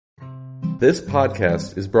This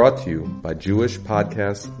podcast is brought to you by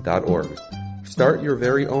JewishPodcasts.org. Start your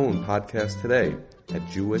very own podcast today at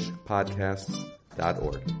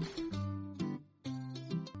JewishPodcasts.org.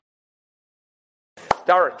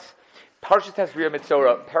 Start. Parshas Tazria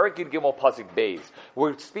Mitzorah, Perek Yud Gimel Pasuk Beis.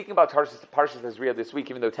 We're speaking about Parshas Tazria this week,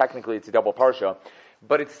 even though technically it's a double parsha.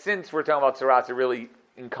 But since we're talking about Tzaras, it really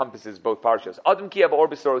encompasses both parshas. Adam ki ava or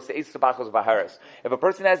besoro se'es sapachos baharis. If a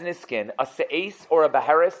person has in his skin a se'es or a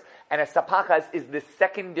baharis, and a sapachas is the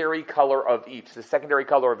secondary color of each. The secondary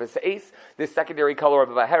color of a se'es, the secondary color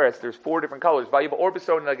of a baharis. There's 4 different colors. Vayava or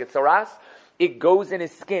besoro nega tzaras. It goes in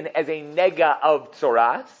his skin as a nega of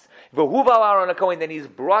tzaras. V'huval Aaron the Kohen, then he's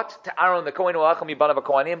brought to Aaron the Kohen,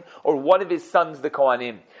 or one of his sons the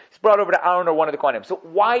Kohanim. He's brought over to Aaron or one of the Kohanim. So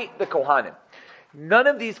why the Kohanim? None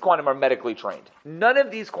of these Kohanim are medically trained. None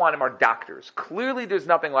of these Kohanim are doctors. Clearly there's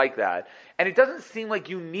nothing like that. And it doesn't seem like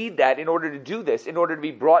you need that in order to do this, in order to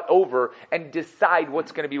be brought over and decide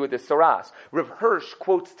what's going to be with the Saras. Rav Hirsch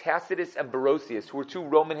quotes Tacitus and Barosius, who were 2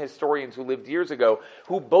 Roman historians who lived years ago,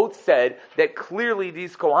 who both said that clearly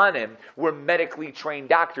these Kohanim were medically trained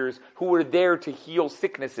doctors who were there to heal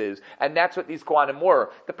sicknesses. And that's what these Kohanim were.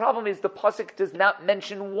 The problem is the Pasuk does not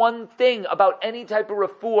mention one thing about any type of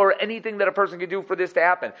refuah or anything that a person could do for this to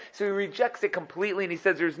happen. So he rejects it completely and he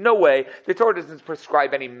says there's no way. The Torah doesn't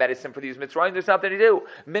prescribe any medicine for these mitzvahs. There's nothing to do.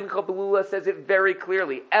 Mincha Belula says it very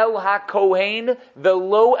clearly. El ha-kohen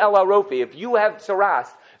velo el harofi. If you have tzaras,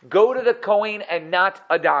 go to the Kohen and not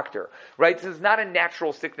a doctor. Right? This is not a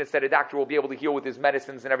natural sickness that a doctor will be able to heal with his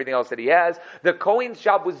medicines and everything else that he has. The Kohen's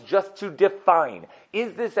job was just to define.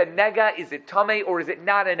 Is this a nega? Is it tameh? Or is it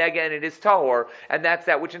not a nega and it is tahor? And that's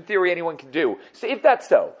that, which in theory anyone can do. So if that's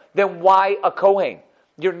so, then why a Kohen?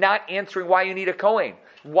 You're not answering why you need a Kohen.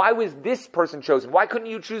 Why was this person chosen? Why couldn't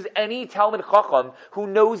you choose any Talmid Chacham who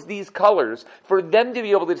knows these colors for them to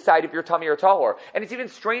be able to decide if you're Tameh or Tahor? And it's even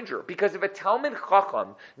stranger, because if a Talmid Chacham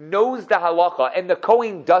knows the halacha and the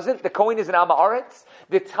Kohen doesn't, the Kohen is an Am Haaretz,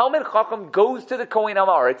 the Talmid Chacham goes to the Kohen Am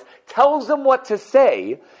Haaretz, tells him what to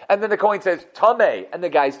say, and then the Kohen says Tameh, and the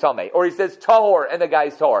guy's Tameh. Or he says Tahor, and the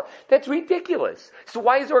guy's Tahor. That's ridiculous. So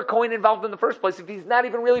why is there a Kohen involved in the first place if he's not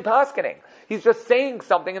even really paskening? He's just saying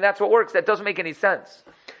something, and that's what works. That doesn't make any sense.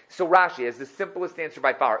 So Rashi has the simplest answer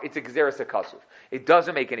by far. It's Exeris HaKasuv. It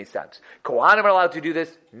doesn't make any sense. Kohanim are allowed to do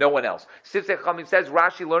this, no one else. Sifsei Chachamim says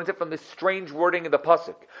Rashi learns it from the strange wording of the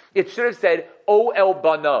Pasuk. It should have said, O El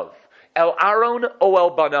Banav. El Aaron, O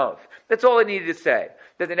El Banav. That's all it needed to say.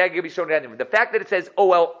 That the neg could be shown to anyone. The fact that it says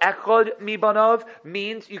O El Echad Mi Banav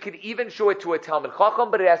means you can even show it to a Talmid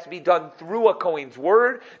Chacham, but it has to be done through a Kohen's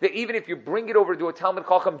word. That even if you bring it over to a Talmid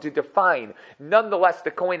Chacham to define, nonetheless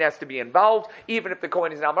the Kohen has to be involved, even if the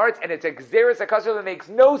Kohen is an Am Haaretz, and it's a Gzeres HaKasuv that makes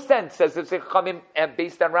no sense, says the Chachamim, and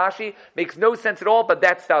based on Rashi, makes no sense at all, but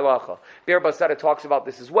that's the halacha. Be'er Basara talks about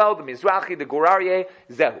this as well, the Mizrahi, the Gur Aryeh,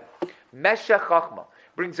 Zehu. Meshech Chachma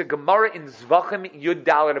brings a Gemara in Zvachim Yud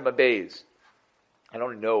Dalet Mabez. I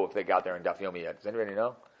don't know if they got there in Daf Yomi yet. Does anybody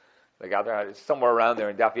know? They got there? It's somewhere around there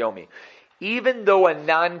in Daf Yomi. Even though a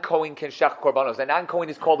non-Kohen can shech korbanos, a non-Kohen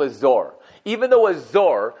is called a zor. Even though a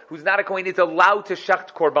zor, who's not a Kohen, is allowed to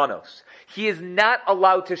shecht korbanos, he is not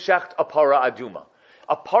allowed to shecht a para aduma.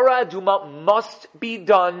 A para aduma must be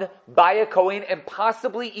done by a Kohen and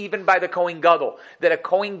possibly even by the Kohen Gadol. That a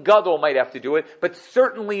Kohen Gadol might have to do it, but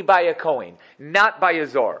certainly by a Kohen, not by a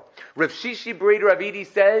Zor. Rav Shishi Breder Ravidi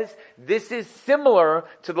says this is similar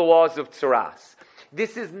to the laws of Tzaras.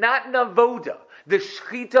 This is not an avoda. The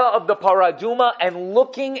shchita of the paraduma and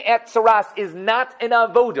looking at tzaras is not an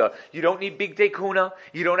avoda. You don't need big dekuna.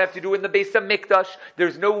 You don't have to do it in the base of mikdash.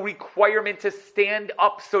 There's no requirement to stand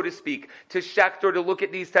up, so to speak, to shecht or to look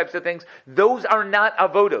at these types of things. Those are not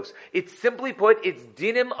avodos. It's simply put, it's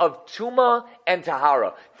dinim of tuma and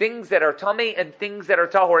tahara. Things that are tameh and things that are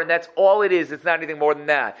tahor, and that's all it is. It's not anything more than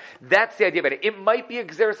that. That's the idea about it. It might be a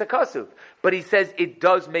gzeres hakasuv, but he says it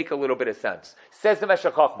does make a little bit of sense. Says the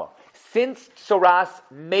Meshech Chochmah. Since tzaras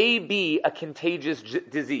may be a contagious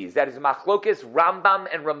disease, that is machlokes Rambam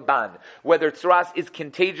and Ramban, whether tzaras is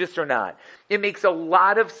contagious or not, it makes a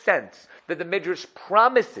lot of sense that the Midrash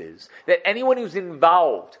promises that anyone who's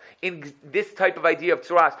involved in this type of idea of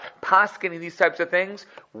tzaras, paskin and these types of things,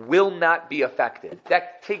 will not be affected.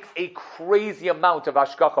 That takes a crazy amount of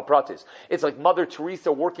hashgacha pratis. It's like Mother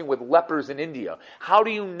Teresa working with lepers in India. How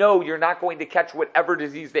do you know you're not going to catch whatever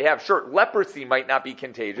disease they have? Sure, leprosy might not be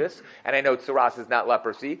contagious, and I know tzaras is not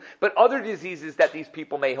leprosy, but other diseases that these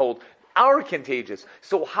people may hold, are contagious.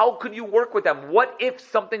 So how could you work with them? What if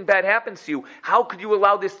something bad happens to you? How could you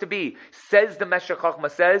allow this to be? Says the Meshech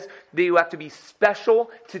Chochmah says that you have to be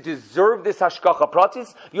special to deserve this hashgacha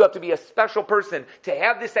pratis. You have to be a special person to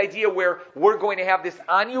have this idea where we're going to have this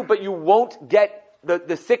on you, but you won't get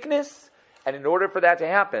the sickness. And in order for that to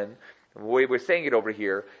happen, the way we're saying it over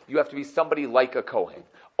here, you have to be somebody like a Kohen.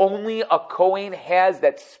 Only a Kohen has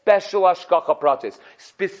that special hashgacha pratis.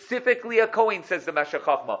 Specifically a Kohen, says the Meshech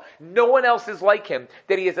Chochmah. No one else is like him,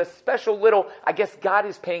 that he has a special little, I guess God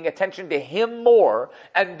is paying attention to him more,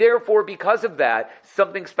 and therefore because of that,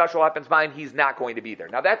 something special happens by him, he's not going to be there.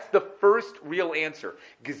 Now that's the first real answer.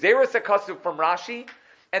 Gezeres HaKasuv from Rashi,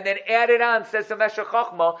 and then added on, says the Meshech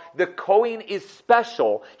Chochmah, the Kohen is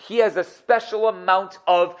special. He has a special amount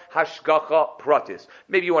of hashgacha pratis.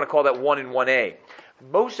 Maybe you want to call that 1 and 1a.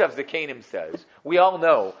 Moshe Zakanim says, we all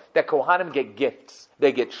know that Kohanim get gifts.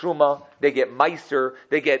 They get Truma, they get Meiser,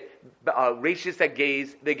 they get Rashis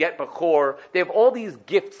Agez, they get Bechor. They have all these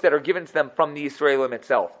gifts that are given to them from the Yisraelim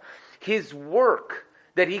itself. His work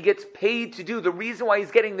that he gets paid to do, the reason why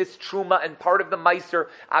he's getting this Truma and part of the Meiser,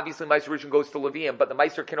 obviously Meiser Rishon goes to Levium, but the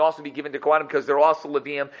Meiser can also be given to Kohanim because they're also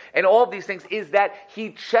Levium, and all of these things is that he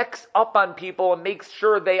checks up on people and makes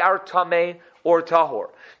sure they are Tameh or Tahor.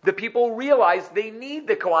 The people realize they need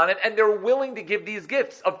the Kohanim and they're willing to give these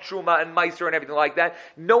gifts of Truma and Meiser and everything like that,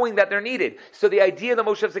 knowing that they're needed. So the idea that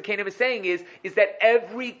Moshe Zakanim is saying is that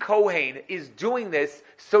every Kohen is doing this,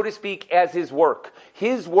 so to speak, as his work.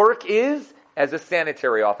 His work is as a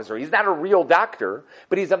sanitary officer. He's not a real doctor,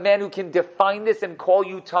 but he's a man who can define this and call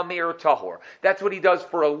you Tameh or Tahor. That's what he does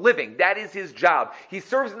for a living. That is his job. He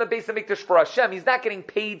serves in the Beis HaMikdash for Hashem. He's not getting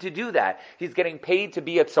paid to do that. He's getting paid to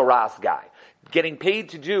be a tzaras guy. Getting paid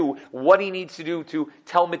to do what he needs to do to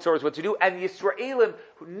tell Mitzvahs what to do. And the Yisraelim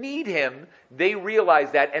who need him, they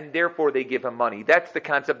realize that, and therefore they give him money. That's the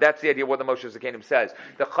concept, that's the idea of what the Moshe Zakanim says.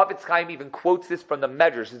 The Chavetz Chaim even quotes this from the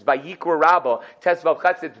Medrash. It's by Yikra Rabbah, Tesvav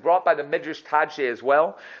Chetz. It's brought by the Medrash Tadshe as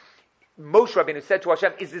well. Moshe Rabbeinu said to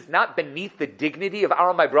Hashem, is this not beneath the dignity of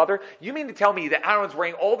Aaron, my brother? You mean to tell me that Aaron's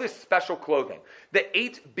wearing all this special clothing, the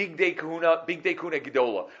 8 Big Day Kahuna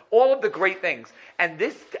Gedola, all of the great things, and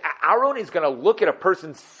this Aaron is going to look at a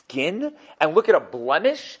person's skin and look at a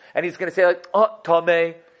blemish, and he's going to say like, oh,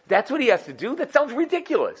 Tameh, that's what he has to do? That sounds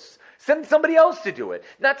ridiculous. Send somebody else to do it.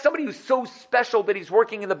 Not somebody who's so special that he's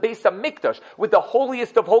working in the Beis HaMikdash with the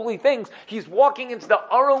holiest of holy things. He's walking into the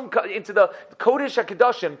Aron, into the Kodesh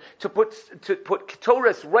HaKadoshim to put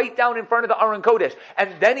Ketores right down in front of the Aron Kodesh. And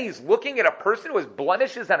then he's looking at a person who has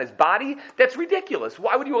blemishes on his body? That's ridiculous.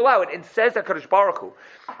 Why would you allow it? And says HaKadosh Baruch Hu,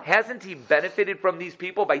 hasn't he benefited from these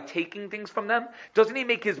people by taking things from them? Doesn't he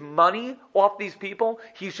make his money off these people?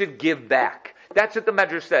 He should give back. That's what the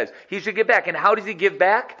Medrash says. He should give back. And how does he give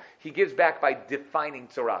back? He gives back by defining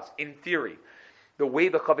tzaras. In theory, the way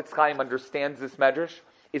the Chavetz Chaim understands this Medrash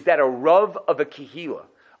is that a Rav of a Kehila,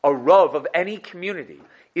 a Rav of any community,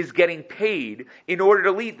 is getting paid in order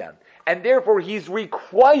to lead them. And therefore he's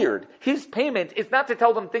required, his payment is not to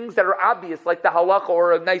tell them things that are obvious like the halacha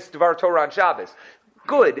or a nice Dvar Torah on Shabbos.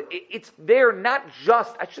 Good. It's there not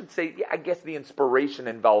just, I should say, I guess the inspiration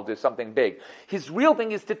involved is something big. His real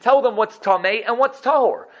thing is to tell them what's Tameh and what's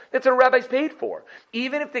Tahor. That's what a rabbi's paid for.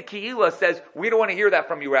 Even if the Kehillah says, we don't want to hear that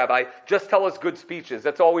from you, Rabbi, just tell us good speeches.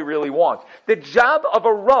 That's all we really want. The job of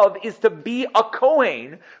a Rav is to be a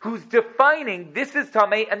Kohen who's defining this is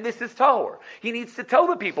Tameh and this is Tahor. He needs to tell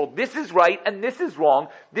the people, this is right and this is wrong,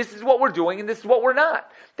 this is what we're doing and this is what we're not.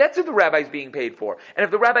 That's what the rabbi's being paid for. And if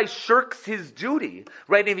the rabbi shirks his duty,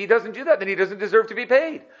 right, and if he doesn't do that, then he doesn't deserve to be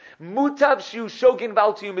paid. Mutav shu shogin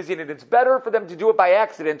valtiyum izinin. It's better for them to do it by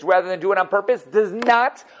accident rather than do it on purpose. Does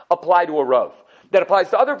not apply to a Rav. That applies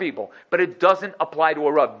to other people, but it doesn't apply to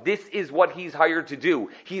a Rav. This is what he's hired to do.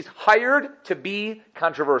 He's hired to be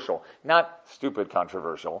controversial. Not stupid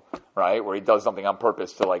controversial, right? Where he does something on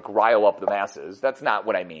purpose to like rile up the masses. That's not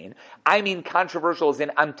what I mean. I mean controversial as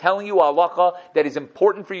in, I'm telling you a halacha that is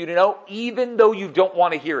important for you to know, even though you don't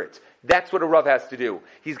want to hear it. That's what a Rav has to do.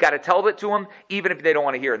 He's got to tell it to them, even if they don't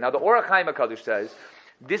want to hear it. Now the Orach Chaim HaKadosh says,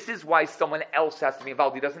 this is why someone else has to be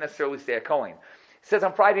involved. He doesn't necessarily say a Kohen. It says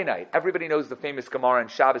on Friday night, everybody knows the famous Gemara in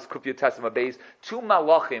Shabbos, Kufya Tesima Beis, 2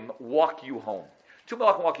 malachim walk you home. 2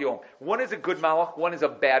 malachim walk you home. One is a good malach, one is a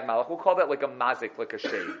bad malach. We'll call that like a mazik, like a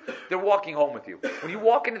shade. They're walking home with you. When you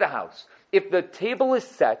walk into the house, if the table is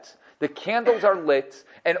set, the candles are lit,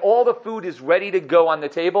 and all the food is ready to go on the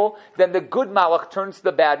table, then the good malach turns to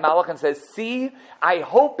the bad malach and says, see, I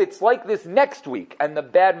hope it's like this next week. And the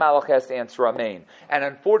bad malach has to answer amen. And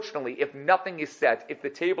unfortunately, if nothing is set, if the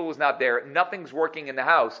table is not there, nothing's working in the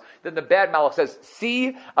house, then the bad malach says,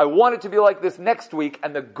 see, I want it to be like this next week,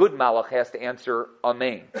 and the good malach has to answer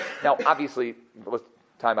amen. Now, obviously, let's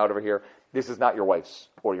time out over here. This is not your wife's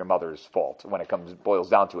or your mother's fault when it boils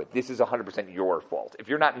down to it. This is 100% your fault. If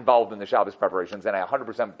you're not involved in the Shabbos preparations, then I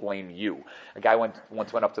 100% blame you. A guy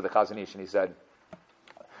once went up to the Chazon Ish and he said,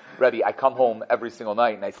 Rebbe, I come home every single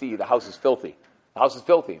night and I see the house is filthy. The house is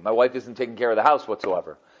filthy. My wife isn't taking care of the house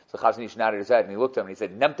whatsoever. So Chazon Ish nodded his head and he looked at him and he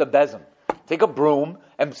said, Nemta bezim. Take a broom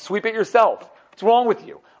and sweep it yourself. What's wrong with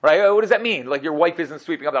you? Right? What does that mean? Like your wife isn't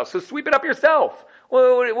sweeping up the house. So sweep it up yourself.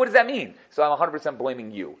 Well, what does that mean? So I'm 100%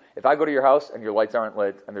 blaming you. If I go to your house and your lights aren't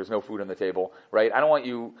lit and there's no food on the table, right? I don't want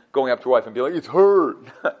you going up to your wife and be like, it's her.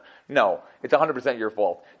 No, it's 100% your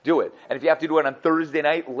fault. Do it. And if you have to do it on Thursday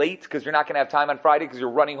night late because you're not going to have time on Friday because you're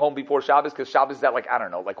running home before Shabbos because Shabbos is at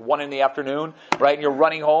 1 in the afternoon, right? And you're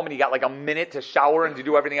running home and you got a minute to shower and to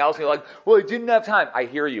do everything else. And you're like, well, I didn't have time. I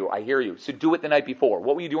hear you. So do it the night before.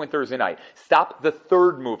 What were you doing Thursday night? Stop the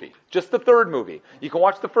third movie. Just the third movie. You can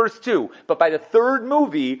watch the first two, but by the third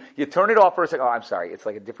movie, you turn it off for a second. Oh, I'm sorry. It's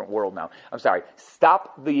like a different world now. I'm sorry.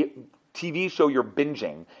 Stop the TV show you're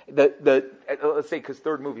binging. Let's say, because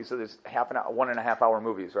third movie, so there's 1.5 hour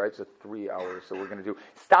movies, right? So 3 hours. So we're going to do,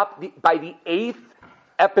 by the 8th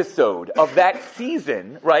episode of that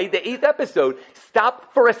season, right? The 8th episode,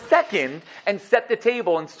 stop for a second and set the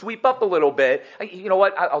table and sweep up a little bit. You know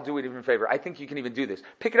what? I'll do it even a favor. I think you can even do this.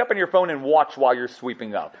 Pick it up on your phone and watch while you're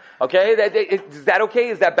sweeping up. Okay? Is that okay?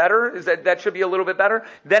 Is that better? That should be a little bit better?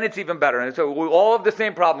 Then it's even better. And so we all have the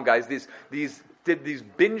same problem, guys. These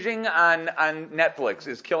binging on Netflix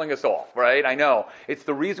is killing us off, right? I know. It's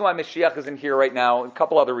the reason why Mashiach isn't here right now, a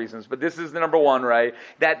couple other reasons, but this is the number one, right?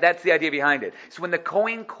 That's the idea behind it. So when the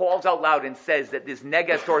Kohen calls out loud and says that this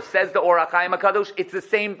Neges Tor says the Or HaChaim HaKadosh, it's the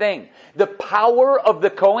same thing. The power of the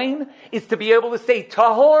Kohen is to be able to say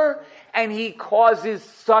Tahor, and he causes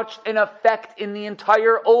such an effect in the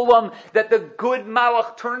entire Olam that the good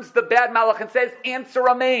Malach turns to the bad Malach and says, answer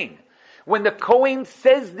Amen. When the Kohen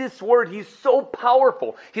says this word, he's so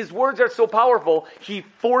powerful. His words are so powerful, he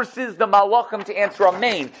forces the Malachim to answer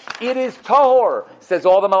Amen. It is Tahor, says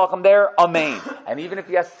all the Malachim there, Amen. And even if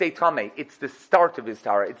he has to say Tameh, it's the start of his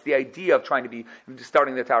Torah. It's the idea of trying to be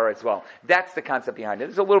starting the Torah as well. That's the concept behind it.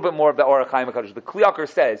 There's a little bit more of the Or HaChaim HaKadosh. The Kli Yakar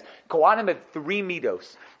says, Kohanim have 3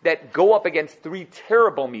 midos that go up against 3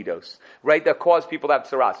 terrible midos, right, that cause people to have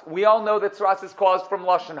tsaras. We all know that tsaras is caused from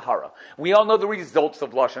Lashon Hara. We all know the results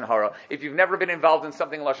of Lashon Hara. If you've never been involved in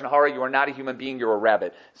something Lashon Hara, you are not a human being, you're a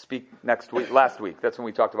rabbit. Speak last week. That's when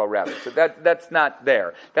we talked about rabbits. So that's not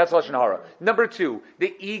there. That's Lashon Hara. Number 2,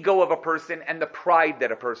 the ego of a person and the pride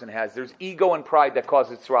that a person has. There's ego and pride that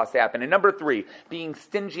causes tsaras to happen. And number 3, being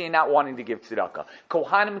stingy and not wanting to give tzedakah.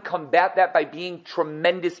 Kohanim combat that by being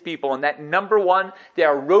tremendous people. And that number 1, they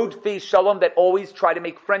are road-faced shalom that always try to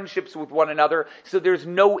make friendships with one another, so there's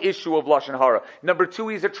no issue of Lashon Hara. Number 2,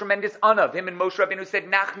 he's a tremendous anav. Him and Moshe Rabbeinu said,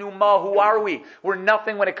 Nachnu ma, who are we? We're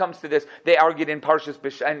nothing when it comes to this. They argued in Parshas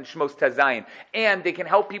and Shmos Tazayin. And they can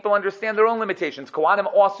help people understand their own limitations. Kohanim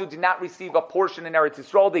also did not receive a portion in Eretz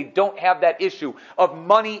Yisrael. They don't have that issue of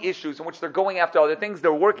money issues in which they're going after other things.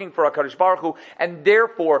 They're working for HaKadosh Baruch Hu, and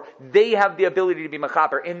therefore they have the ability to be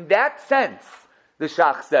mechaper. In that sense, the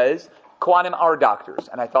Shach says, Kohanim are doctors.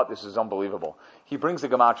 And I thought this was unbelievable. He brings the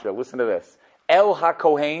gematria. Listen to this. El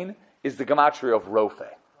HaKohen is the gematria of Rofe.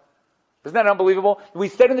 Isn't that unbelievable? We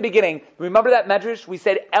said in the beginning, remember that medrash? We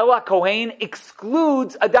said El HaKohen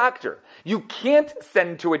excludes a doctor. You can't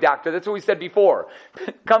send to a doctor. That's what we said before.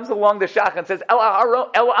 Comes along the Shach and says El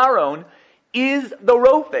Aron is the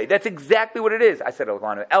Rofe. That's exactly what it is. I said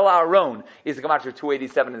El Aron is the gematria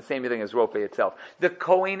 287, and the same thing as Rofe itself. The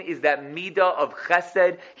Kohen is that midah of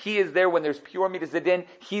chesed. He is there when there's pure midah zedin.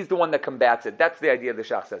 He's the one that combats it. That's the idea the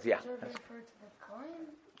Shach says. Yeah. So they refer to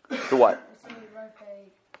the Kohen? To what?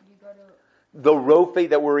 The Rofe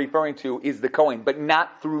that we're referring to is the Kohen, but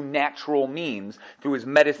not through natural means, through his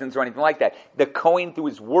medicines or anything like that. The Kohen, through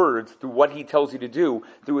his words, through what he tells you to do,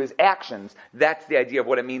 through his actions, that's the idea of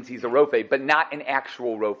what it means he's a Rofe, but not an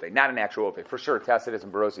actual Rofe. Not an actual Rofe. For sure, Tacitus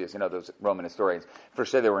and Barosius, those Roman historians, for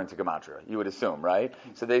sure they were into Gematria, you would assume, right?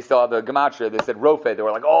 So they saw the Gematria, they said Rofe, they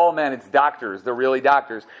were like, oh man, it's doctors, they're really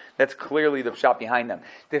doctors. That's clearly the shop behind them.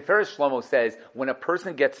 The Tiferes Shlomo says, when a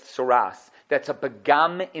person gets tsaras, that's a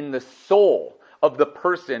begam in the soul of the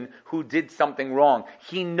person who did something wrong.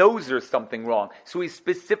 He knows there's something wrong. So he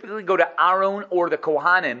specifically go to Aaron or the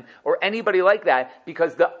Kohanim or anybody like that,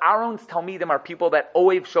 because the Aaron's Talmidim are people that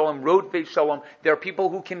Oev Shalom, Rodvei Shalom. They're people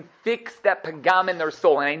who can fix that pagam in their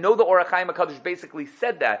soul. And I know the Orach Chaim HaKadosh basically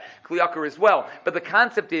said that, Kli Yakar as well. But the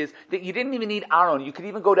concept is that you didn't even need Aaron. You could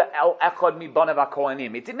even go to El Echad Mibanav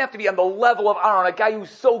HaKohanim. It didn't have to be on the level of Aaron, a guy who's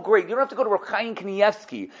so great. You don't have to go to Reb Chaim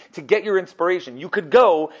Kanievsky to get your inspiration. You could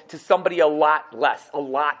go to somebody a lot less, a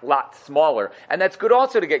lot smaller. And that's good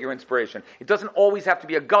also to get your inspiration. It doesn't always have to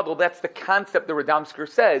be a gadol. That's the concept the Radomsker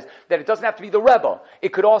says, that it doesn't have to be the Rebbe.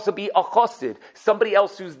 It could also be a chassid, somebody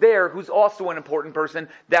else who's there, who's also an important person.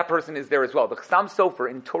 That person is there as well. The Chassam Sofer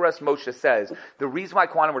in Torah Moshe says, the reason why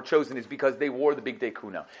Kohanim were chosen is because they wore the Big Day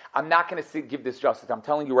Kuna. I'm not going to give this justice. I'm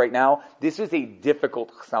telling you right now, this is a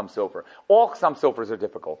difficult Chassam Sofer. All Chassam Sofers are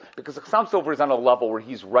difficult, because the Chassam Sofer is on a level where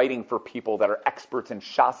he's writing for people that are experts in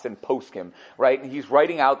Shas and Poskim, right? And he's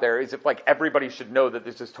writing out there as if like everybody should know that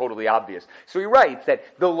this is totally obvious. So he writes that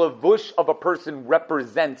the levush of a person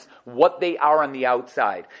represents what they are on the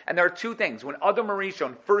outside. And there are two things. When Adam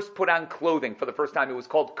Arishon first put on clothing for the first time, it was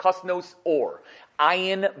called Kasnos Or.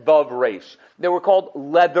 Ayin Vav Reish. They were called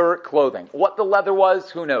leather clothing. What the leather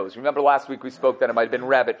was, who knows? Remember last week we spoke that it might have been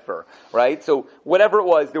rabbit fur, right? So whatever it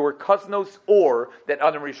was, there were Kasnos Or that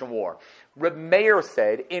Adam Rishon wore. Reb Meir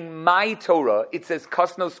said, in my Torah, it says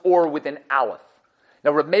Kasnos Or with an aleph.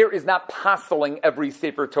 Now, Reb Meir is not passeling every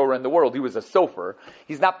Sefer Torah in the world. He was a sofer.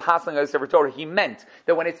 He's not passeling every Sefer Torah. He meant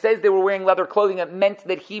that when it says they were wearing leather clothing, it meant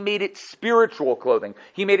that he made it spiritual clothing.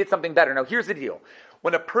 He made it something better. Now, here's the deal.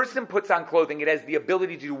 When a person puts on clothing, it has the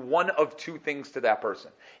ability to do one of two things to that person.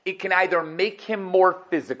 It can either make him more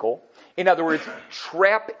physical, in other words,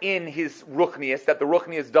 trap in his ruchnius, that the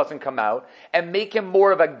ruchnius doesn't come out, and make him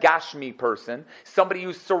more of a gashmi person, somebody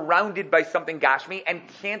who's surrounded by something gashmi and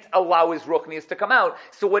can't allow his ruchnius to come out,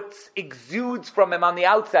 so what exudes from him on the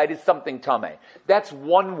outside is something tameh. That's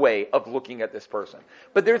one way of looking at this person.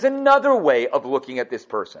 But there's another way of looking at this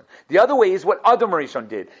person. The other way is what Adam Rishon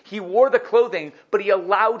did. He wore the clothing, but he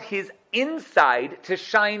allowed his inside to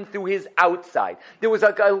shine through his outside. There was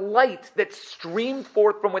like a light that streamed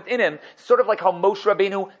forth from within him, sort of like how Moshe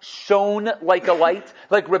Rabbeinu shone like a light,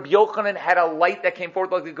 like Rabbi Yochanan had a light that came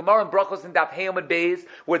forth, like the Gemara and Brachos and Daf Hayom and Beis,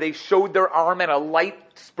 where they showed their arm and a light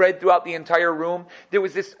spread throughout the entire room. There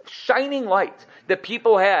was this shining light that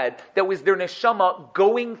people had that was their neshama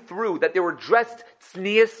going through, that they were dressed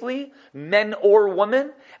tzniusly, men or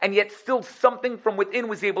women, and yet still something from within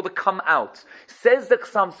was able to come out. Says the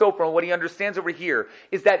Chassam Sofer, and what he understands over here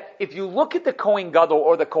is that if you look at the Kohen Gadol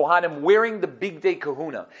or the Kohanim wearing the Big Day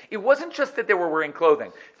Kahuna, it wasn't just that they were wearing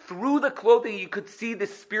clothing. Through the clothing, you could see the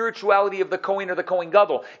spirituality of the Kohen or the Kohen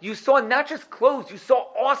Gadol. You saw not just clothes, you saw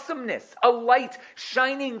awesomeness, a light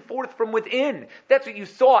shining forth from within. That's what you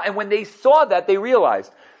saw. And when they saw that, they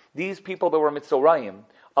realized these people that were Mitzorayim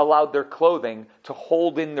allowed their clothing to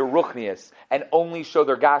hold in their ruchnius and only show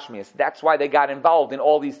their gashmius. That's why they got involved in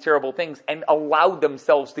all these terrible things and allowed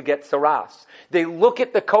themselves to get saras. They look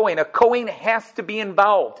at the Kohen. A Kohen has to be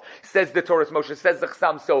involved, says the Torah Moshe, says the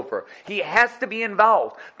Chassam Sofer. He has to be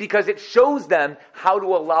involved because it shows them how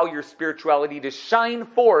to allow your spirituality to shine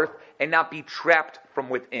forth and not be trapped from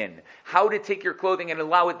within. How to take your clothing and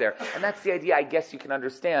allow it there. And that's the idea, I guess you can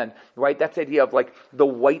understand, right? That's the idea of like the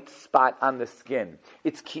white spot on the skin.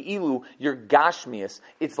 It's ki'ilu, your gashmius.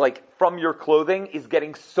 It's like from your clothing is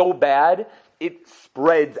getting so bad, it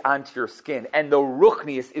spreads onto your skin. And the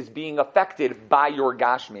ruchnius is being affected by your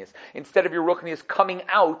gashmius. Instead of your ruchnius coming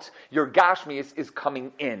out, your gashmius is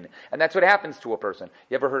coming in. And that's what happens to a person.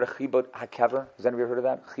 You ever heard of chibud hakever? Has anybody heard of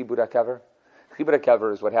that? Chibud hakever? Chibud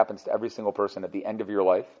hakever is what happens to every single person at the end of your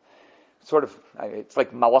life. It's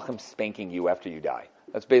like malachim spanking you after you die.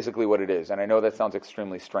 That's basically what it is. And I know that sounds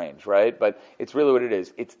extremely strange, right? But it's really what it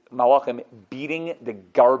is. It's malachim beating the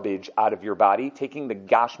garbage out of your body, taking the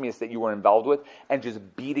gashmias that you were involved with, and just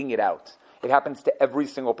beating it out. It happens to every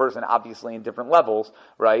single person, obviously in different levels,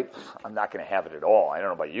 right? I'm not going to have it at all. I don't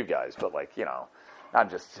know about you guys, but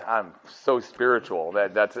I'm so spiritual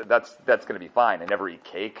that's going to be fine. I never eat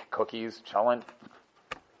cake, cookies, cholent.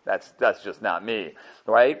 That's just not me,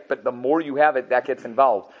 right? But the more you have it, that gets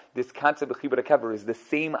involved. This concept of chibud hakever is the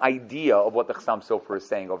same idea of what the Chassam Sofer is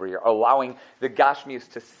saying over here. Allowing the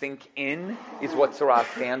gashmius to sink in is what Sarah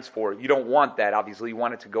stands for. You don't want that, obviously. You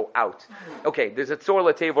want it to go out. Okay, there's a Tzor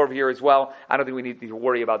Latev over here as well. I don't think we need to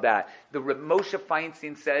worry about that. The Reb Moshe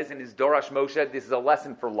Feinstein says in his Dorash Moshe, this is a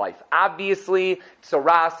lesson for life. Obviously,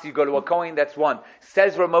 Tzaras, you go to a Kohen, that's one.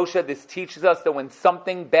 Says Reb Moshe, this teaches us that when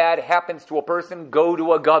something bad happens to a person, go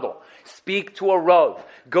to a Gadol. Gadol. Speak to a Rav.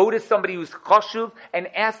 Go to somebody who's chashuv and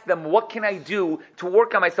ask them, what can I do to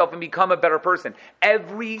work on myself and become a better person?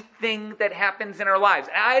 Everything that happens in our lives,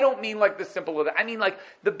 and I don't mean like the simple of it, I mean like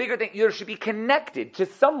the bigger thing, you should be connected to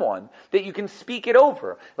someone that you can speak it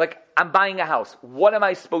over. Like, I'm buying a house. What am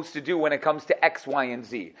I supposed to do when it comes to X, Y, and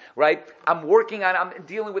Z, right? I'm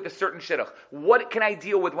dealing with a certain shidduch. What can I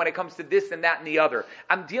deal with when it comes to this and that and the other?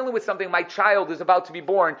 I'm dealing with something, my child is about to be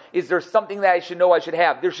born. Is there something that I should know I should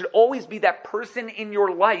have? There should always be that person in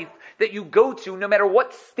your life that you go to, no matter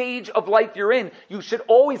what stage of life you're in. You should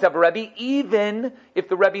always have a Rebbe, even if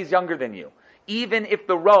the Rebbe is younger than you. Even if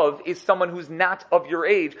the Rav is someone who's not of your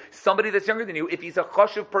age, somebody that's younger than you, if he's a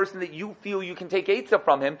chashuv person that you feel you can take eitzah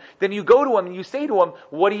from him, then you go to him and you say to him,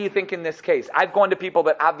 what do you think in this case? I've gone to people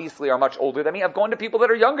that obviously are much older than me. I've gone to people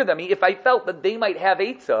that are younger than me. If I felt that they might have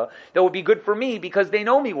eitzah that would be good for me because they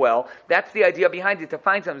know me well, that's the idea behind it, to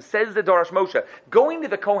find something. Says the Darash Moshe, going to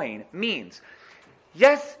the Kohen means,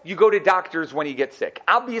 yes, you go to doctors when you get sick.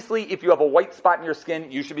 Obviously, if you have a white spot in your skin,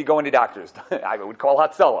 you should be going to doctors. I would call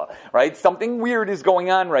Hatzalah, right? Something weird is going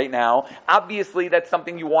on right now. Obviously, that's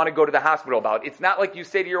something you want to go to the hospital about. It's not like you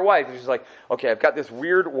say to your wife, she's like, okay, I've got this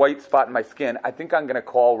weird white spot in my skin. I think I'm going to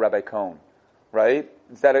call Rabbi Cohen, right?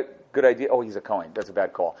 Is that a good idea? Oh, he's a Cohen. That's a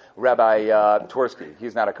bad call. Rabbi Twersky,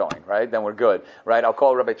 he's not a Cohen, right? Then we're good, right? I'll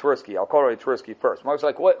call Rabbi Twersky. I'll call Rabbi Twersky first. Mark's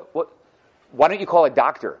like, what? Why don't you call a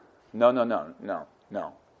doctor?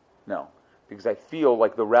 No, because I feel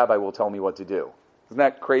like the rabbi will tell me what to do. Isn't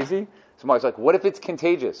that crazy? Somebody's like, what if it's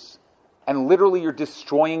contagious? And literally you're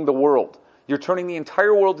destroying the world. You're turning the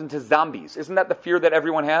entire world into zombies. Isn't that the fear that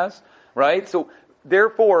everyone has? Right? So,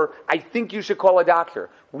 therefore, I think you should call a doctor.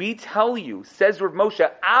 We tell you, says Rav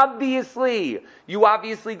Moshe, you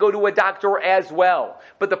obviously go to a doctor as well.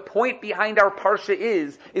 But the point behind our parsha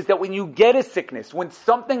is that when you get a sickness, when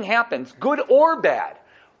something happens, good or bad,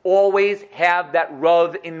 always have that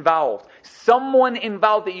Rav involved. Someone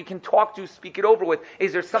involved that you can talk to, speak it over with.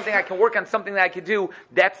 Is there something I can work on, something that I can do?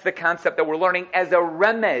 That's the concept that we're learning as a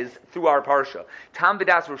remez through our parsha. Tom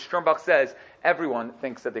Vidas, Rav Sternbach says, everyone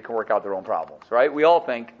thinks that they can work out their own problems, right? We all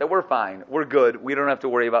think that we're fine, we're good, we don't have to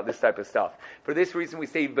worry about this type of stuff. For this reason, we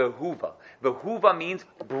say Vehuva. Vehuva means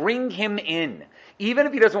bring him in. Even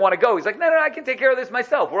if he doesn't want to go, he's like, no, I can take care of this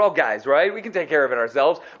myself. We're all guys, right? We can take care of it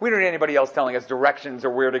ourselves. We don't need anybody else telling us directions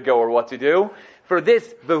or where to go or what to do. For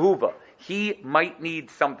this, Vehuva, he might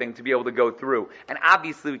need something to be able to go through. And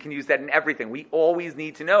obviously we can use that in everything. We always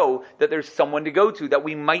need to know that there's someone to go to, that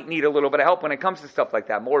we might need a little bit of help when it comes to stuff like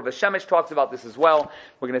that. More of a Shemesh talks about this as well.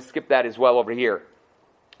 We're going to skip that as well over here.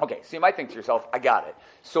 Okay, so you might think to yourself, I got it.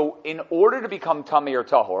 So in order to become Tameh or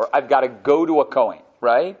Tahor, I've got to go to a Kohen,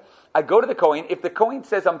 right? I go to the Kohen. If the Kohen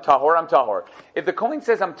says I'm Tahor, I'm Tahor. If the Kohen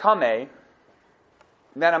says I'm Tameh,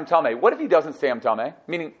 then I'm Tameh. What if he doesn't say I'm Tameh?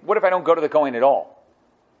 Meaning, what if I don't go to the Kohen at all?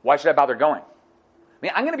 Why should I bother going? I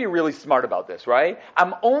mean, I'm going to be really smart about this, right?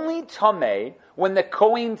 I'm only Tameh when the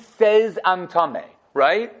Kohen says I'm Tameh,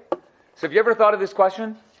 right? So have you ever thought of this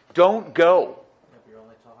question? Don't go. You're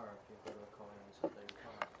only Tahar if you go to the Kohen and said that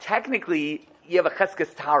you're Tahar. Technically, you have a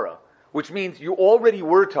Cheskes Tara, which means you already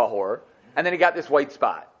were Tahor, and then you got this white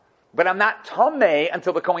spot. But I'm not Tameh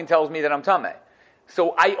until the Kohen tells me that I'm Tameh.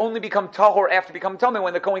 So I only become Tahor after becoming Tameh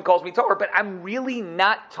when the Kohen calls me Tahor, but I'm really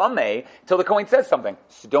not Tameh till the Kohen says something.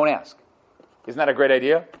 So don't ask. Isn't that a great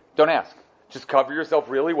idea? Don't ask. Just cover yourself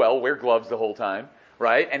really well, wear gloves the whole time,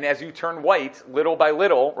 right? And as you turn white, little by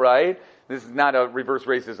little, right? This is not a reverse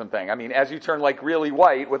racism thing. I mean, as you turn like really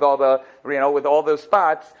white with all the, with all those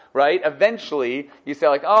spots, right? Eventually, you say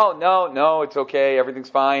like, oh, no, it's okay. Everything's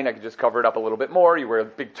fine. I can just cover it up a little bit more. You wear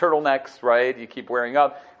big turtlenecks, right? You keep wearing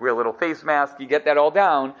up. You wear a little face mask. You get that all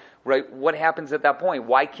down, right? What happens at that point?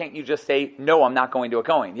 Why can't you just say, no, I'm not going to a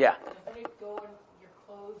Kohen? Yeah. Doesn't it go on your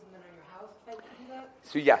clothes and then on your house if I do that?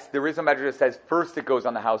 So yes, there is a measure that says first it goes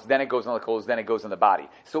on the house, then it goes on the clothes, then it goes on the body.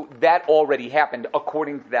 So that already happened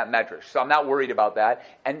according to that measure. So I'm not worried about that.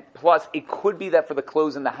 And plus, it could be that for the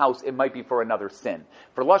clothes in the house, it might be for another sin.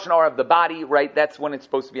 For Lashon Hara of the body, right, that's when it's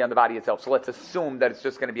supposed to be on the body itself. So let's assume that it's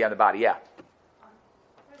just going to be on the body, yeah.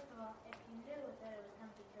 First of all, if you knew that it was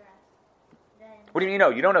empty dress, then... What do you mean, no?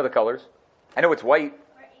 You don't know the colors. I know it's white.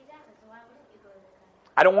 Exactly, so why wouldn't you go to the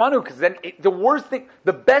Kohen? I don't want to, because then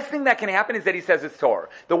the best thing that can happen is that he says it's Torah.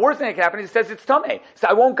 The worst thing that can happen is he says it's Tameh. So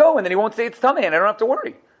I won't go, and then he won't say it's Tameh, and I don't have to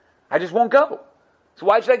worry. I just won't go. So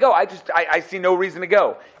why should I go? I see no reason to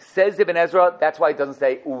go. Says Ibn Ezra, that's why it doesn't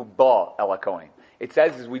say Uba Ela Kohen. It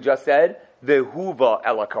says, as we just said, Vehuva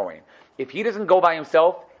Ela Kohen. If he doesn't go by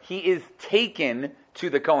himself, he is taken to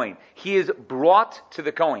the Kohen. He is brought to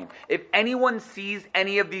the Kohen. If anyone sees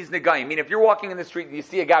any of these Negayim, I mean, if you're walking in the street and you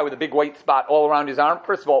see a guy with a big white spot all around his arm,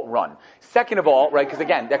 first of all, run. Second of all, right, because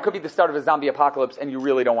again, that could be the start of a zombie apocalypse and you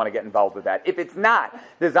really don't want to get involved with that. If it's not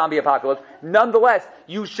the zombie apocalypse, nonetheless,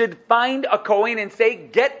 you should find a Kohen and say,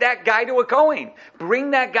 get that guy to a Kohen.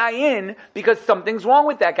 Bring that guy in because something's wrong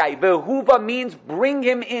with that guy. Behuva means bring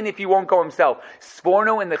him in if he won't go himself.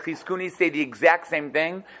 Sforno and the Chizkuni say the exact same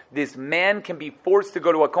thing. This man can be forced to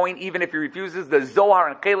go to a Kohen even if he refuses. The Zohar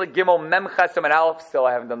and Chelik Gimel Mem Chesem and Aleph. Still,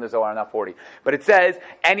 I haven't done the Zohar, I'm not 40. But it says,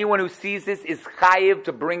 anyone who sees this is chayiv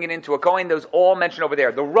to bring it into a Kohen. Those all mentioned over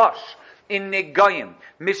there. The Rush in Negayim,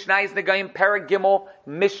 Mishnah is Negayim, Perek Gimel,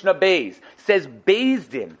 Mishnah Beis, says Beis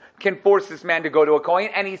Din can force this man to go to a Kohen,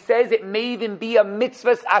 and he says it may even be a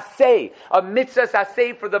mitzvahs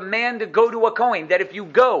aseh for the man to go to a Kohen, that if you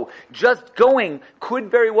go, just going could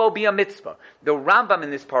very well be a mitzvah. The Rambam in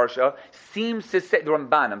this parsha seems to say, the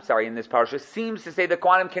Ramban, in this parsha seems to say the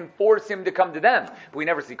Kohanim can force him to come to them. We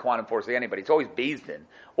never see Kohanim forcing anybody. It's always Beis Din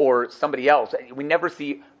or somebody else. We never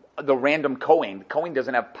see the random Kohen. The Kohen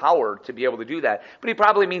doesn't have power to be able to do that, but he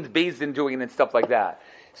probably means Beis Din doing it and stuff like that.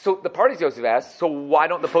 So the parties Yosef asks, so why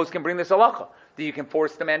don't the poskim bring this halacha? That you can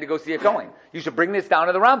force the man to go see a Kohen. You should bring this down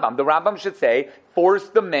to the Rambam. The Rambam should say, force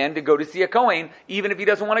the man to go to see a Kohen, even if he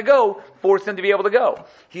doesn't want to go, force him to be able to go.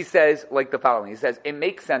 He says, like the following, he says, it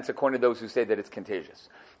makes sense according to those who say that it's contagious.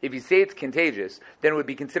 If you say it's contagious, then it would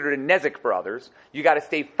be considered a nezik for others. You got to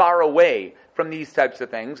stay far away from these types of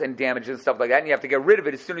things and damages and stuff like that, and you have to get rid of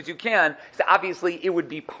it as soon as you can. So obviously, it would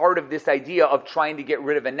be part of this idea of trying to get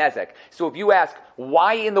rid of a nezik. So if you ask,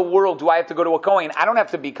 why in the world do I have to go to a Kohen? I don't have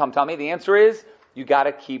to become tummy. The answer is, you got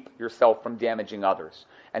to keep yourself from damaging others.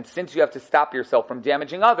 And since you have to stop yourself from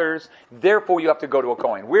damaging others, therefore you have to go to a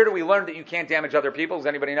Kohen. Where do we learn that you can't damage other people? Does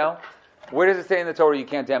anybody know? Where does it say in the Torah you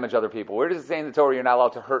can't damage other people? Where does it say in the Torah you're not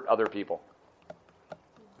allowed to hurt other people?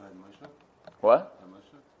 What?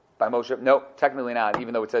 By Moshe? No, technically not,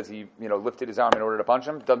 even though it says he lifted his arm in order to punch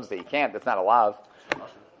him. It doesn't say he can't. That's not a lav.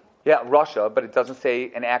 Yeah, Russia, but it doesn't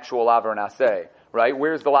say an actual lav or an assay, right?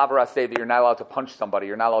 Where's the lav or assay that you're not allowed to punch somebody,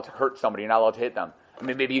 you're not allowed to hurt somebody, you're not allowed to hit them? I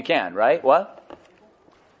mean, maybe you can, right? What?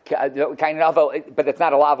 But it's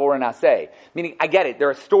not a lav or an assay. Meaning, I get it, there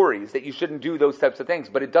are stories that you shouldn't do those types of things,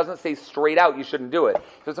 but it doesn't say straight out you shouldn't do it.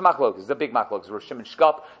 So it's a machlok, it's a big machlok. Rosh Shimon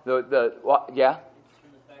Shkop, yeah?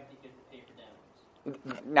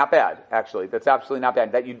 Not bad, actually. That's absolutely not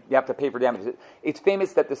bad. That you have to pay for damage. It's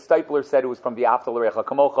famous that the Stipler said it was from the Avtal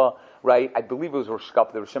Kamocha, right? I believe it was Rosh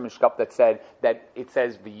Shkop, the Rosh Shimon Shkop, that said that it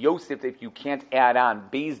says the Yosef, if you can't add on,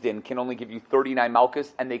 Beis Din can only give you 39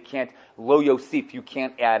 malchus, and they can't lo Yosef, you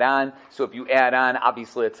can't add on. So if you add on,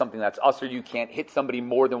 obviously it's something that's usher. You can't hit somebody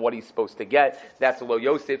more than what he's supposed to get. That's a lo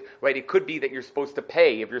Yosef, right? It could be that you're supposed to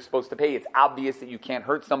pay. If you're supposed to pay, it's obvious that you can't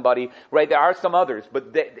hurt somebody, right? There are some others,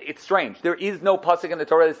 but it's strange. There is no pasuk in the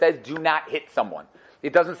Torah that says do not hit someone.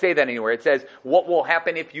 It doesn't say that anywhere. It says what will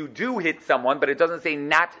happen if you do hit someone, but it doesn't say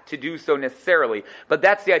not to do so necessarily. But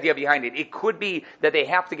that's the idea behind it. It could be that they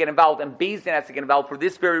have to get involved, and Beis Din has to get involved for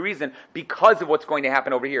this very reason, because of what's going to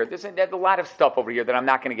happen over here. There's a lot of stuff over here that I'm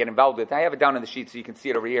not going to get involved with. I have it down on the sheet so you can see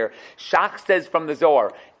it over here. Shach says from the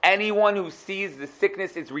Zohar, anyone who sees the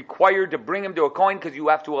sickness is required to bring him to a Kohen, because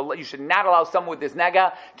you should not allow someone with this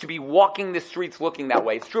nega to be walking the streets looking that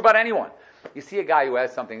way. It's true about anyone. You see a guy who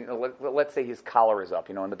has something, let's say his collar is up,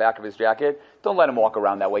 in the back of his jacket, don't let him walk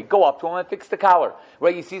around that way. Go up to him and fix the collar.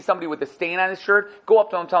 Right? You see somebody with a stain on his shirt, go up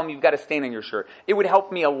to him and tell him you've got a stain on your shirt. It would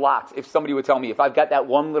help me a lot if somebody would tell me, if I've got that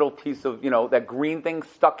one little piece of, that green thing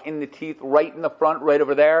stuck in the teeth right in the front, right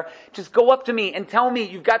over there, just go up to me and tell me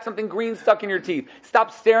you've got something green stuck in your teeth.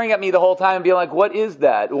 Stop staring at me the whole time and be like, what is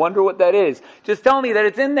that? I wonder what that is. Just tell me that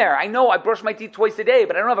it's in there. I know I brush my teeth twice a day,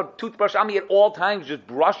 but I don't have a toothbrush on me at all times just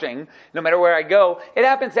brushing, no matter where I go. It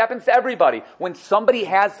happens to everybody. When somebody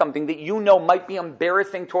has something that might be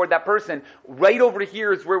embarrassing toward that person, right over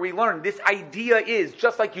here is where we learn. This idea is,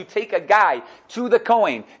 just like you take a guy to the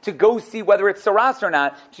Kohen to go see whether it's saras or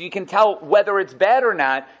not, so you can tell whether it's bad or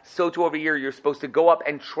not, so to over here you're supposed to go up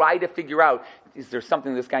and try to figure out, is there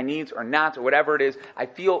something this guy needs or not, or whatever it is. I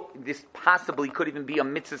feel this possibly could even be a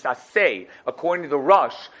mitzvah aseh, according to the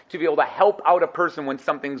Rush, to be able to help out a person when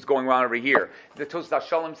something's going wrong over here. The Tosas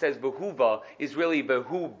Shalom says behuva is really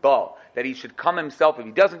behuba, that he should come himself. If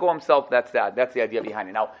he doesn't go himself, that's the idea behind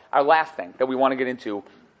it. Now, our last thing that we want to get into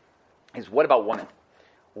is, what about women?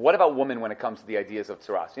 What about women when it comes to the ideas of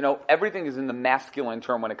tzaras? Everything is in the masculine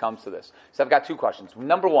term when it comes to this. So I've got two questions.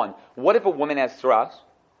 Number one, what if a woman has tzaras?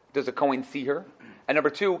 Does a Kohen see her? And number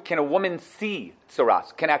two, can a woman see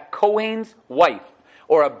tzaras? Can a Kohen's wife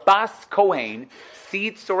or a bas kohen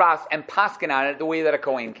see tsaras and paskin on it the way that a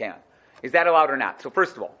kohen can. Is that allowed or not? So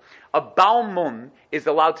first of all, a baal mum is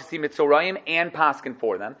allowed to see mitzorayim and paskin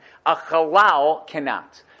for them. A halal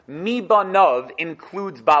cannot. Mi banav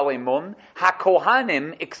includes balei mum.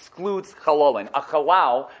 HaKohanim excludes chalalin. A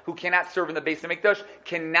halal who cannot serve in the Beis HaMikdash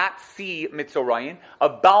cannot see mitzorayim. A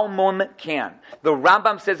baal mum can. The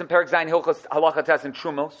Rambam says in Perek Zayin Hilchos Halacha Tes and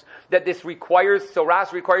Trumos that this requires,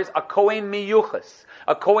 Soras requires a kohen miyuchas,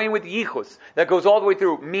 a kohen with yichus that goes all the way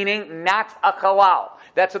through, meaning not a halal.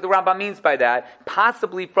 That's what the Rambam means by that,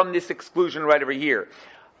 possibly from this exclusion right over here.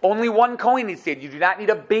 Only one Kohen is said. You do not need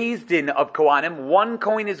a Beis Din of Kohanim. One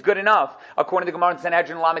Kohen is good enough, according to the Gemara in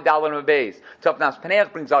Sanhedrin, Lamed Daled and Beis. Topnas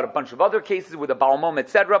Paneach brings out a bunch of other cases with a Baal Mum,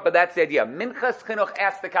 etc., but that's the idea. Minchas Chinuch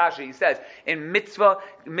asked the Kasha, he says, in Mitzvah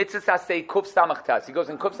Sasei Kuf Samach Tas, he goes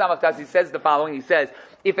in Kuf Samach Tas, he says the following, he says,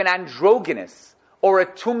 if an androgynous or a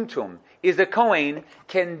tumtum is a Kohen,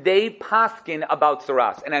 can they paskin about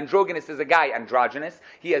saras? An androgynous is a guy, androgynous.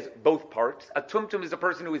 He has both parts. A tumtum is a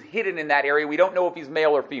person who is hidden in that area. We don't know if he's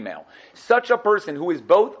male or female. Such a person who is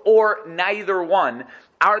both or neither one,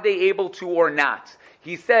 are they able to or not?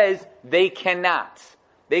 He says they cannot.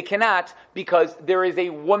 They cannot because there is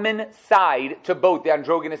a woman side to both the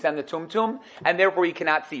androgynous and the tumtum, and therefore he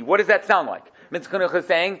cannot see. What does that sound like? Mitzchanuch is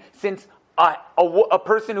saying, since a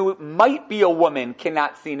person who might be a woman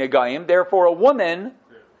cannot see Negayim, therefore a woman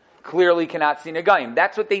clearly cannot see Negayim.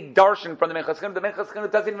 That's what they darshan from the Minchas Chinuch. The Minchas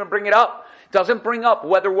Chinuch doesn't even bring it up. Doesn't bring up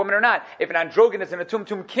whether woman or not. If an androgynous and a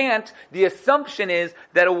tumtum can't, the assumption is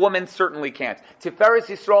that a woman certainly can't. Tiferes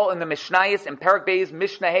Yisrael in the Mishnayos and Perek Beis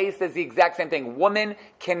Mishnah Hay says the exact same thing. Woman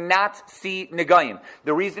cannot see Negayim.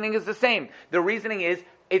 The reasoning is the same. The reasoning is,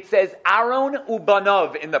 it says Aaron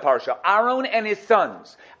ubanav in the parsha. Aaron and his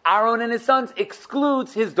sons. Aaron and his sons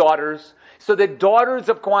excludes his daughters. So the daughters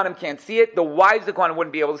of Kohanim can't see it. The wives of Kohanim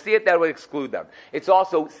wouldn't be able to see it. That would exclude them. It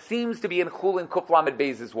also seems to be in Chulin Kuf Lamed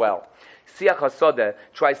Beis as well. Siach HaSodeh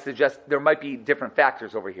tries to suggest there might be different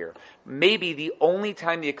factors over here. Maybe the only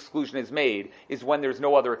time the exclusion is made is when there's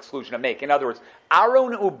no other exclusion to make. In other words,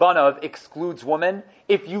 Aaron Ubanav excludes women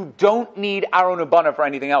if you don't need Aaron Ubanav for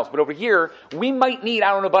anything else. But over here, we might need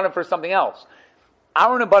Aaron Ubanav for something else.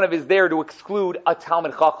 Aaron Ubanav is there to exclude a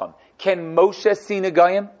Talmid Chacham. Can Moshe see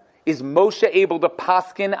Negayim? Is Moshe able to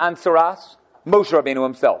paskin on Saras? Moshe Rabbeinu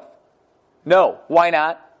himself. No. Why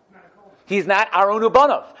not? He's not Aaron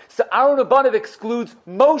Ubanav. So Aaron Ubanav excludes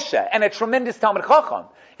Moshe and a tremendous Talmid Chacham.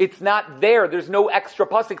 It's not there. There's no extra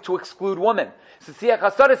pasuk to exclude women. So Siach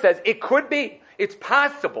HaSodeh says it could be. It's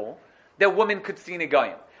possible that women could see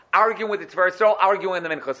Negayim. Arguing with the Tiferes Yisrael, arguing in the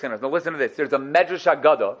Minchas Chinuch. Now listen to this. There's a Medrash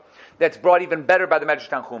Haggadah that's brought even better by the Medrash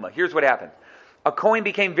Tanchuma. Here's what happened. A Kohen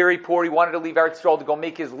became very poor. He wanted to leave Eretz Yisrael to go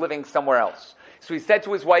make his living somewhere else. So he said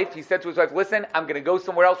to his wife, listen, I'm going to go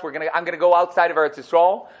somewhere else. I'm going to go outside of Eretz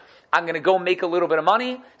Yisrael. I'm going to go make a little bit of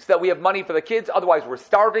money so that we have money for the kids. Otherwise, we're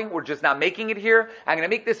starving. We're just not making it here. I'm going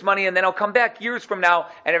to make this money, and then I'll come back years from now,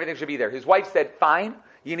 and everything should be there. His wife said, fine,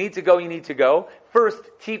 you need to go. First,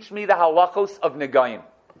 teach me the halachos of Negayim.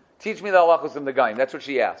 Teach me the halachos of Negayim. That's what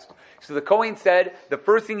she asked. So the Kohen said, the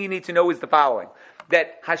first thing you need to know is the following,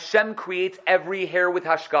 that Hashem creates every hair with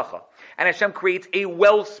hashgacha. And Hashem creates a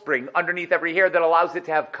wellspring underneath every hair that allows it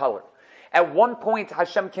to have color. At one point,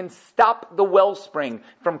 Hashem can stop the wellspring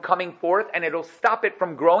from coming forth, and it'll stop it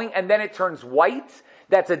from growing, and then it turns white.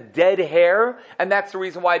 That's a dead hair, and that's the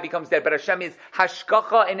reason why it becomes dead. But Hashem is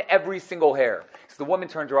hashgacha in every single hair. So the woman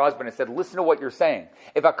turned to her husband and said, listen to what you're saying.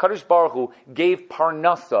 If HaKadosh Baruch Hu gave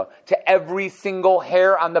parnasa to every single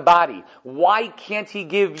hair on the body, why can't he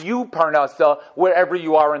give you parnasa wherever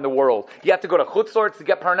you are in the world? You have to go to Chutz La'aretz to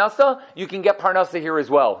get parnasa. You can get parnasa here as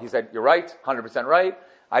well. He said, you're right, 100% right.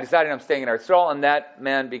 I decided I'm staying in Eretz Yisrael, and that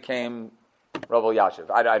man became Rav Elyashiv.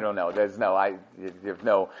 I don't know. I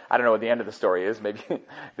don't know what the end of the story is. Maybe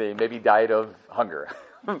they died of hunger.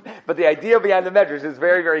 But the idea behind the Medrash is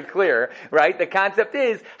very, very clear, right? The concept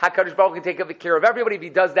is HaKadosh Baruch Hu can take care of everybody. If he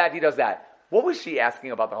does that, he does that. What was she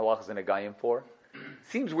asking about the halachas and Negayim for?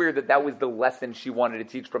 Seems weird that was the lesson she wanted to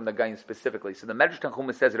teach from the Negayim specifically. So the Medrash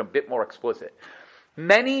Tanchuma says it a bit more explicit.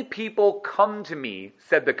 Many people come to me,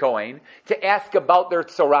 said the Kohen, to ask about their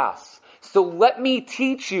tsaras. So let me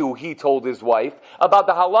teach you, he told his wife, about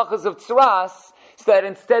the halachas of tsaras, so that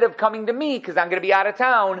instead of coming to me, because I'm going to be out of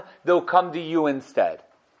town, they'll come to you instead.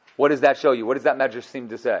 What does that show you? What does that medrash seem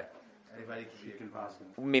to say? Anybody can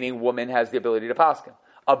paskin. Meaning woman has the ability to paskin.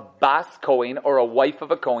 A bas Kohen or a wife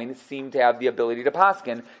of a Kohen seem to have the ability to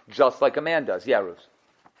paskin, just like a man does. Yeah, Ruth?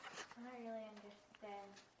 I don't really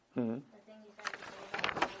understand the thing you said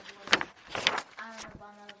before about I don't know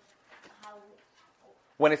how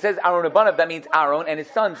When it says Aaron Ubanav, that means Aaron and his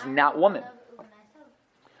sons, not woman.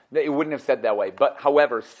 It wouldn't have said that way. But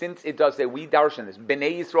however, since it does say, we darshan this,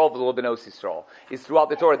 B'nai Yisrael v'lo B'nos Yisrael, is throughout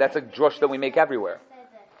the Torah. That's a drush that we make everywhere.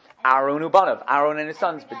 Aaron Ubanav, Aaron and his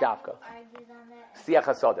sons, B'davka. Siach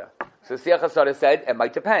HaSada. So Siach HaSada said, it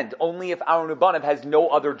might depend. Only if Aaron Ubanav has no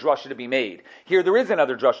other drusha to be made. Here there is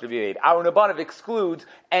another drusha to be made. Aaron Ubanav excludes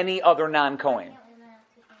any other non-Kohen.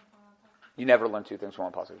 You never learn two things from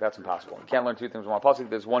one pasuk. That's impossible. You can't learn two things from one pasuk.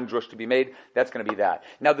 There's one drush to be made. That's going to be that.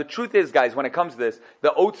 Now the truth is, guys, when it comes to this,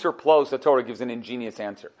 the Otzer Plos, the Torah gives an ingenious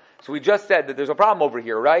answer. So we just said that there's a problem over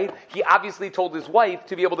here, right? He obviously told his wife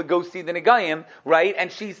to be able to go see the Negayim, right?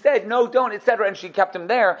 And she said, no, don't, etc. And she kept him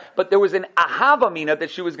there. But there was an ahava mina that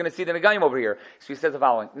she was going to see the Negayim over here. So he says the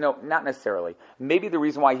following. No, not necessarily. Maybe the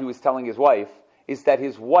reason why he was telling his wife is that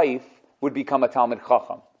his wife would become a Talmid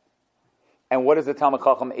Chacham. And what is a Talmid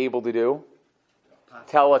Chacham able to do?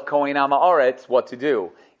 Tell a Kohen Am Haaretz what to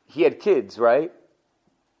do. He had kids, right?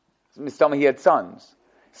 Mistama, he had sons.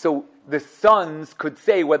 So the sons could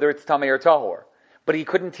say whether it's Tameh or Tahor. But he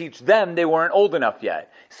couldn't teach them, they weren't old enough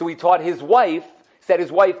yet. So he taught his wife, said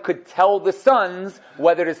his wife could tell the sons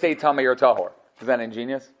whether to say Tameh or Tahor. Is that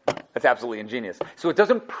ingenious? That's absolutely ingenious. So it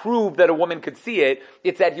doesn't prove that a woman could see it.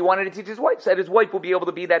 It's that he wanted to teach his wife. Said his wife will be able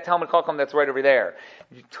to be that Talmid Chacham that's right over there.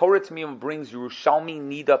 Torah Tamim brings Yerushalmi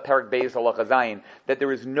Nida Perak Beis Halacha Zayin that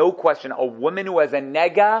there is no question a woman who has a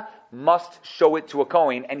nega must show it to a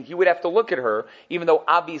Kohen, and he would have to look at her, even though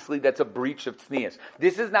obviously that's a breach of tznius.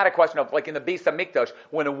 This is not a question of, like in the Beis HaMikdash,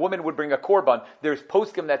 when a woman would bring a korban, there's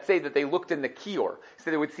poskim that say that they looked in the kior, so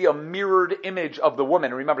they would see a mirrored image of the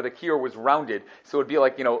woman. Remember, the kior was rounded, so it would be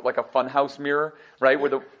like, like a funhouse mirror, right, where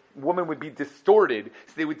the woman would be distorted,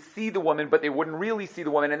 so they would see the woman, but they wouldn't really see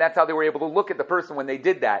the woman, and that's how they were able to look at the person when they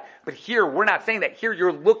did that. But here, we're not saying that. Here,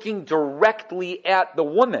 you're looking directly at the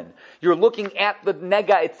woman. You're looking at the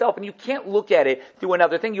nega itself, and you can't look at it through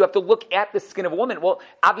another thing. You have to look at the skin of a woman. Well,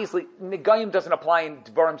 obviously, negayim doesn't apply in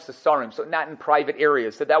dvarim sesarim, so not in private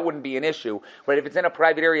areas, so that wouldn't be an issue, right? If it's in a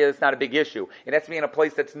private area, that's not a big issue. It has to be in a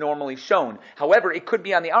place that's normally shown. However, it could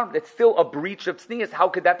be on the arm. That's still a breach of tznius. How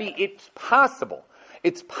could that be? It's possible.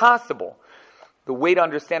 It's possible. The way to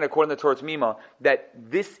understand, according to Torah Tamima, that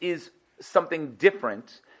this is something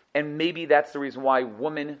different, and maybe that's the reason why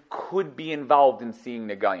women could be involved in seeing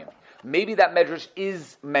Negayim. Maybe that medrash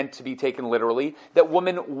is meant to be taken literally, that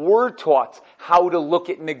women were taught how to look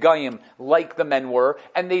at Negayim like the men were,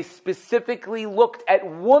 and they specifically looked at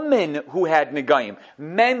women who had Negayim.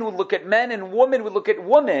 Men would look at men, and women would look at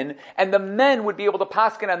women, and the men would be able to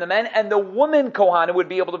paskin on the men, and the woman Kohana would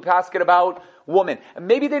be able to paskin about woman. And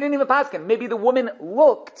maybe they didn't even paskin. Maybe the woman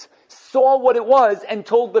looked, saw what it was, and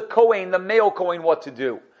told the Kohen, the male Kohen, what to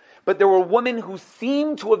do. But there were women who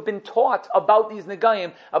seemed to have been taught about these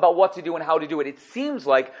Negayim, about what to do and how to do it. It seems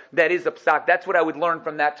like that is a psak. That's what I would learn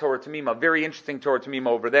from that Torah Tamima. Very interesting Torah Tamima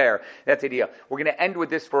over there. That's the idea. We're going to end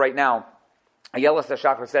with this for right now. Ayelas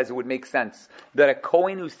HaShachar says it would make sense that a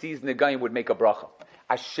Kohen who sees Negayim would make a bracha.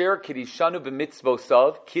 Asher kiddishanu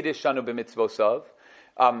b'mitzvosav, kiddishanu b'mitzvosav.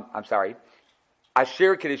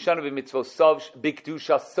 Asher kedeshanu b'mitzvosav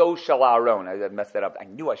b'kedusha so shall Aaron. I messed that up. I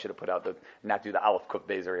knew I should have put out not do the Aleph Kuf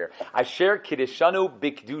Bezer here. Asher kedeshanu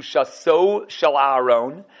b'kedusha so shall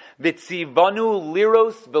Aaron v'tzivanu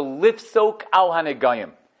liros v'lifsok al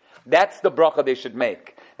hanegayim. That's the bracha they should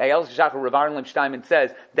make. Ayelas HaShachar Rav Aaron Steinman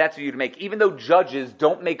says that's what you'd make, even though judges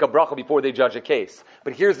don't make a bracha before they judge a case.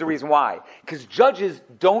 But here's the reason why. Because judges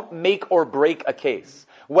don't make or break a case.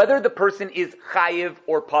 Whether the person is chayiv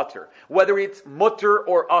or pater, whether it's mutter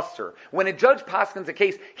or usser. When a judge paskins a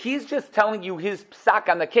case, he's just telling you his psak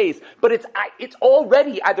on the case, but it's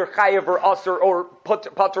already either chayiv or usser or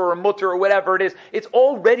pater or mutter or whatever it is. It's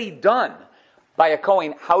already done by a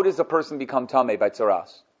Kohen. How does a person become tameh by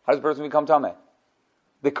tzaras? How does a person become tameh?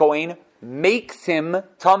 The Kohen makes him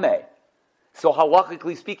tameh. So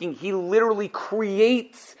halachically speaking, he literally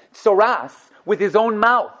creates tzaras with his own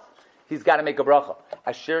mouth. He's got to make a bracha.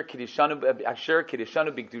 Asher kiddishanu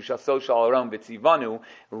b'kedusha so shall Aaron v'tzivanu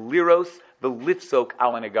liros v'lifsok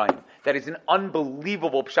al hanegayim. That is an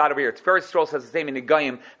unbelievable pshat over here. Tiferes Yisrael says the same in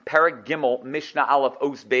Negayim, Perek Gimel, Mishnah Aleph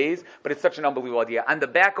Os Beis, but it's such an unbelievable idea. On the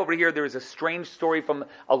back over here, there is a strange story from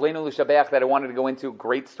Aleinu L'Shabeach that I wanted to go into.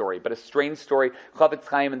 Great story, but a strange story. Chavetz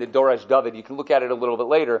Chaim and the Dorash David. You can look at it a little bit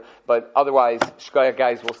later, but otherwise, shkoyach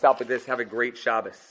guys, we'll stop with this. Have a great Shabbos.